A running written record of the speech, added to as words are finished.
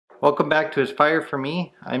Welcome back to Aspire for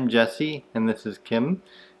Me. I'm Jesse and this is Kim,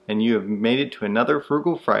 and you have made it to another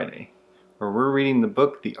Frugal Friday, where we're reading the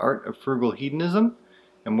book The Art of Frugal Hedonism,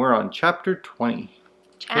 and we're on chapter 20.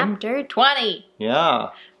 Chapter 20! Yeah.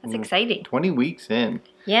 That's exciting. 20 weeks in.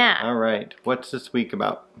 Yeah. All right. What's this week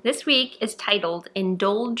about? This week is titled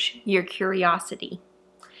Indulge Your Curiosity.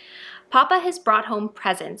 Papa has brought home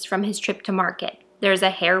presents from his trip to market. There's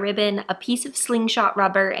a hair ribbon, a piece of slingshot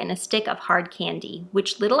rubber, and a stick of hard candy,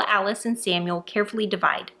 which little Alice and Samuel carefully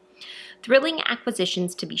divide. Thrilling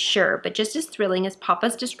acquisitions to be sure, but just as thrilling as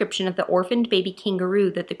Papa's description of the orphaned baby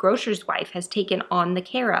kangaroo that the grocer's wife has taken on the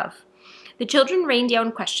care of. The children rain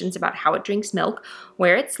down questions about how it drinks milk,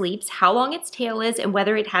 where it sleeps, how long its tail is, and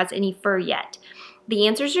whether it has any fur yet. The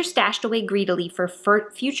answers are stashed away greedily for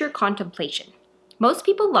future contemplation. Most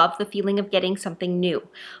people love the feeling of getting something new,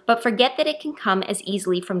 but forget that it can come as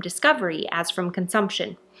easily from discovery as from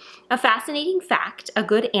consumption. A fascinating fact, a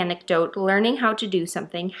good anecdote, learning how to do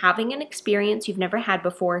something, having an experience you've never had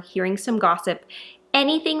before, hearing some gossip,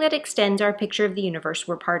 anything that extends our picture of the universe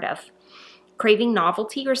we're part of. Craving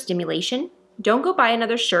novelty or stimulation? Don't go buy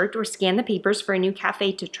another shirt or scan the papers for a new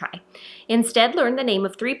cafe to try. Instead, learn the name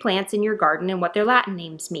of 3 plants in your garden and what their Latin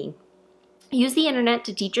names mean. Use the internet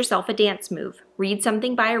to teach yourself a dance move. Read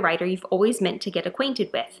something by a writer you've always meant to get acquainted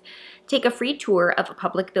with. Take a free tour of a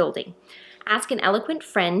public building. Ask an eloquent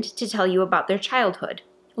friend to tell you about their childhood.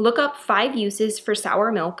 Look up 5 uses for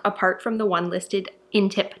sour milk apart from the one listed in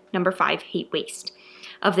tip number 5, Hate Waste,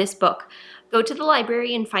 of this book. Go to the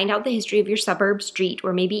library and find out the history of your suburb, street,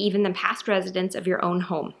 or maybe even the past residents of your own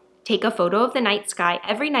home. Take a photo of the night sky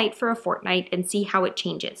every night for a fortnight and see how it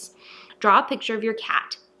changes. Draw a picture of your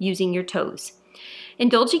cat using your toes.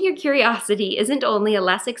 Indulging your curiosity isn't only a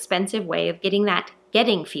less expensive way of getting that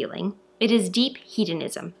getting feeling, it is deep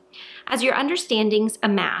hedonism. As your understandings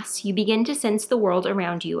amass, you begin to sense the world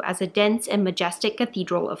around you as a dense and majestic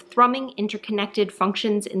cathedral of thrumming, interconnected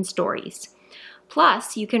functions and stories.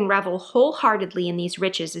 Plus, you can revel wholeheartedly in these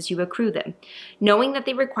riches as you accrue them, knowing that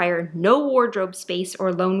they require no wardrobe space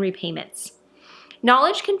or loan repayments.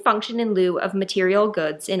 Knowledge can function in lieu of material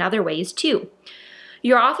goods in other ways too.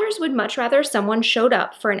 Your authors would much rather someone showed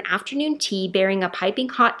up for an afternoon tea bearing a piping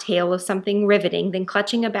hot tale of something riveting than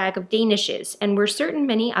clutching a bag of Danishes, and we're certain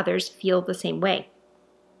many others feel the same way.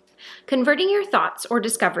 Converting your thoughts or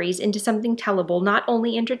discoveries into something tellable not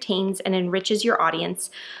only entertains and enriches your audience,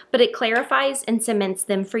 but it clarifies and cements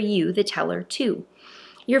them for you, the teller, too.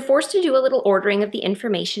 You're forced to do a little ordering of the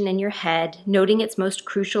information in your head, noting its most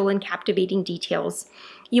crucial and captivating details.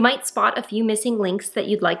 You might spot a few missing links that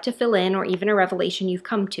you'd like to fill in, or even a revelation you've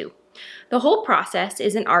come to. The whole process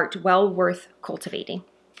is an art well worth cultivating.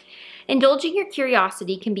 Indulging your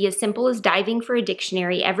curiosity can be as simple as diving for a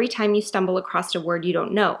dictionary every time you stumble across a word you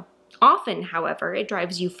don't know. Often, however, it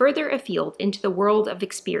drives you further afield into the world of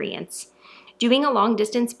experience. Doing a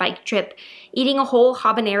long-distance bike trip, eating a whole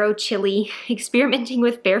habanero chili, experimenting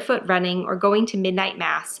with barefoot running, or going to midnight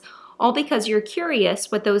mass, all because you're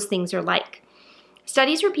curious what those things are like.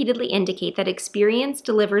 Studies repeatedly indicate that experience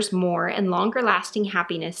delivers more and longer-lasting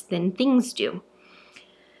happiness than things do.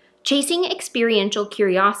 Chasing experiential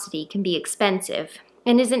curiosity can be expensive,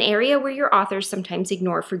 and is an area where your authors sometimes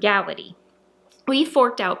ignore frugality. We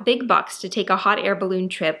forked out big bucks to take a hot air balloon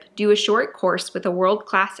trip, do a short course with a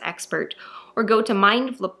world-class expert, or go to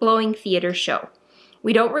mind-blowing theater show.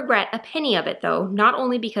 We don't regret a penny of it, though, not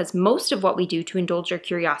only because most of what we do to indulge our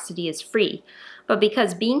curiosity is free, but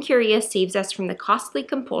because being curious saves us from the costly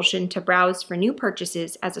compulsion to browse for new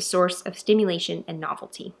purchases as a source of stimulation and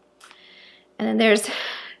novelty. And then there's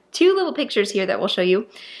 2 little pictures here that we'll show you.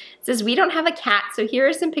 It says, we don't have a cat, so here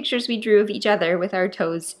are some pictures we drew of each other with our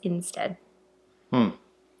toes instead.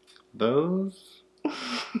 Those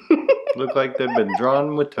look like they've been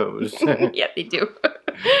drawn with toes. Yeah, they do.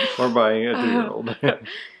 Or by a 2-year-old.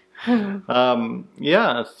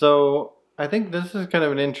 Yeah, so I think this is kind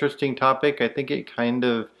of an interesting topic. I think it kind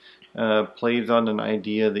of plays on an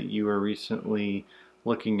idea that you were recently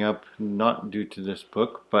looking up, not due to this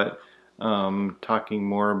book, but talking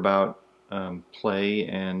more about play,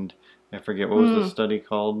 and I forget, what was the study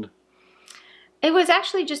called? It was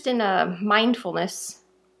actually just in a mindfulness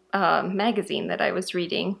magazine that I was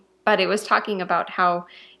reading, but it was talking about how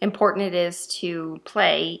important it is to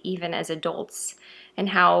play even as adults, and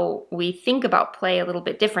how we think about play a little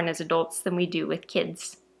bit different as adults than we do with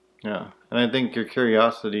kids. Yeah, and I think your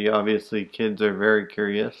curiosity, obviously kids are very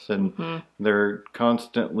curious, and they're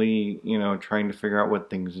constantly, trying to figure out what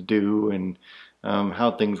things do and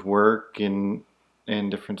how things work and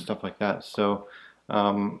different stuff like that. So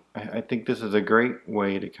I think this is a great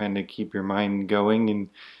way to kind of keep your mind going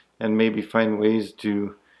and maybe find ways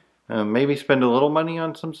to maybe spend a little money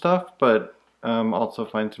on some stuff, but also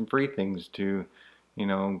find some free things to,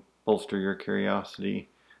 bolster your curiosity.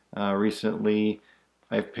 Recently,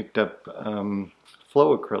 I've picked up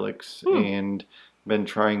flow acrylics and been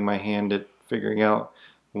trying my hand at figuring out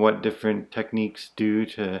what different techniques do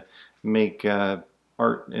to make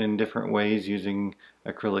art in different ways using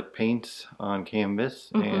acrylic paints on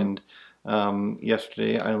canvas. And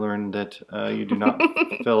yesterday I learned that you do not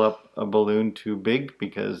fill up a balloon too big,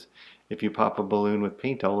 because if you pop a balloon with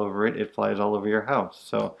paint all over it, it flies all over your house.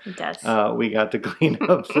 So It does. We got to clean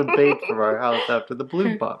up some paint from our house after the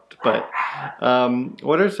balloon popped. But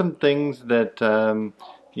what are some things that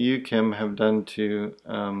you, Kim, have done to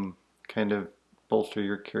kind of bolster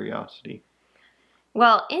your curiosity?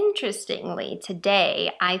 Well, interestingly,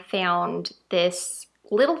 today I found this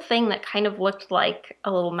little thing that kind of looked like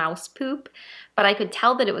a little mouse poop, but I could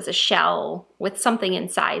tell that it was a shell with something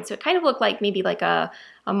inside. So it kind of looked like maybe like a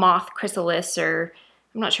moth chrysalis, or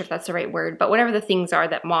I'm not sure if that's the right word, but whatever the things are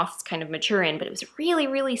that moths kind of mature in, but it was really,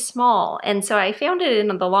 really small. And so I found it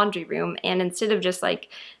in the laundry room, and instead of just like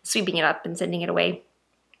sweeping it up and sending it away,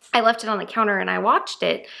 I left it on the counter and I watched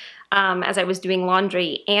it as I was doing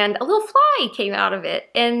laundry, and a little fly came out of it,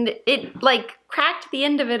 and it like cracked the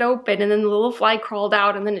end of it open, and then the little fly crawled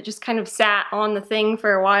out, and then it just kind of sat on the thing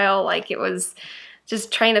for a while like it was just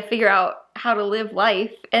trying to figure out how to live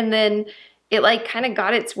life. And then it like kind of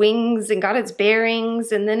got its wings and got its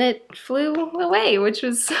bearings, and then it flew away, which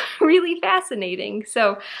was really fascinating.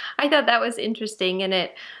 So I thought that was interesting, and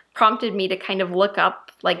it prompted me to kind of look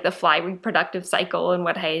up like the fly reproductive cycle and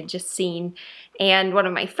what I had just seen. And one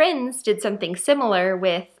of my friends did something similar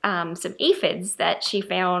with some aphids that she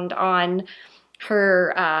found on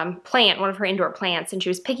her plant, one of her indoor plants, and she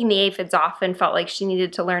was picking the aphids off and felt like she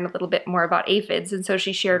needed to learn a little bit more about aphids. And so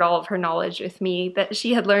she shared all of her knowledge with me that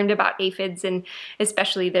she had learned about aphids, and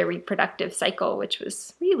especially their reproductive cycle, which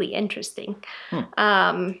was really interesting.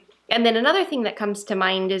 And then another thing that comes to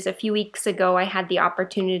mind is a few weeks ago I had the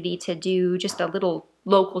opportunity to do just a little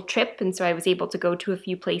local trip, and so I was able to go to a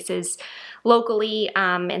few places locally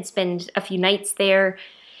and spend a few nights there.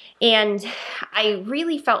 And I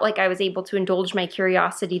really felt like I was able to indulge my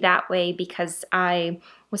curiosity that way, because I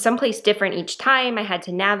was someplace different each time. I had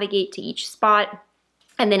to navigate to each spot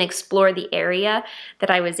and then explore the area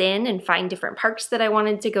that I was in and find different parks that I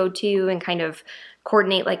wanted to go to and kind of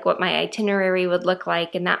coordinate like what my itinerary would look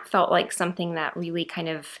like. And that felt like something that really kind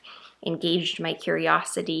of engaged my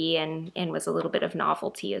curiosity and was a little bit of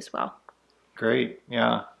novelty as well. Great,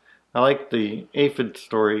 yeah. I like the aphid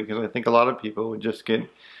story, because I think a lot of people would just get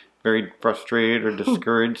very frustrated or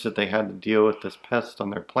discouraged that they had to deal with this pest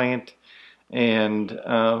on their plant. And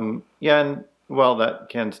yeah, and well, that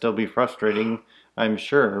can still be frustrating, I'm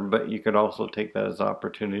sure, but you could also take that as an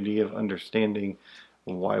opportunity of understanding,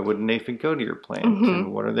 why would an aphid go to your plant,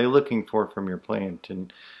 and what are they looking for from your plant,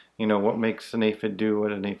 and what makes an aphid do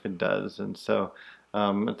what an aphid does. And so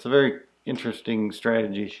it's a very interesting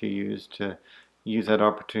strategy she used to use that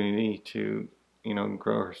opportunity to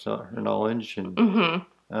grow her knowledge. And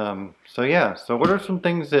so yeah, so what are some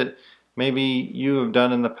things that maybe you have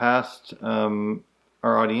done in the past, our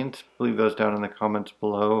audience, leave those down in the comments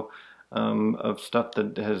below, of stuff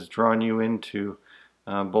that has drawn you into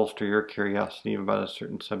bolster your curiosity about a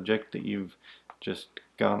certain subject that you've just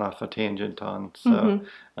gone off a tangent on. So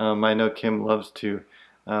I know Kim loves to,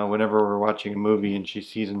 whenever we're watching a movie and she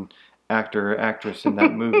sees an actor or actress in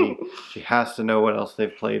that movie, she has to know what else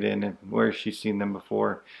they've played in and where she's seen them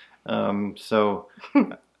before. So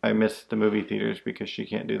I miss the movie theaters because she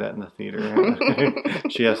can't do that in the theater.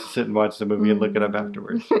 She has to sit and watch the movie and look it up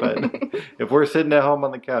afterwards. But if we're sitting at home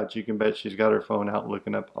on the couch, you can bet she's got her phone out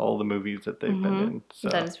looking up all the movies that they've been in. So.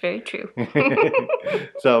 That is very true.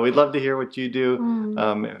 So we'd love to hear what you do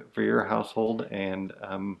for your household. And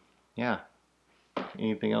yeah,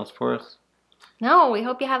 anything else for us? No, we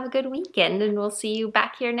hope you have a good weekend, and we'll see you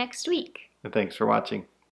back here next week. Thanks for watching.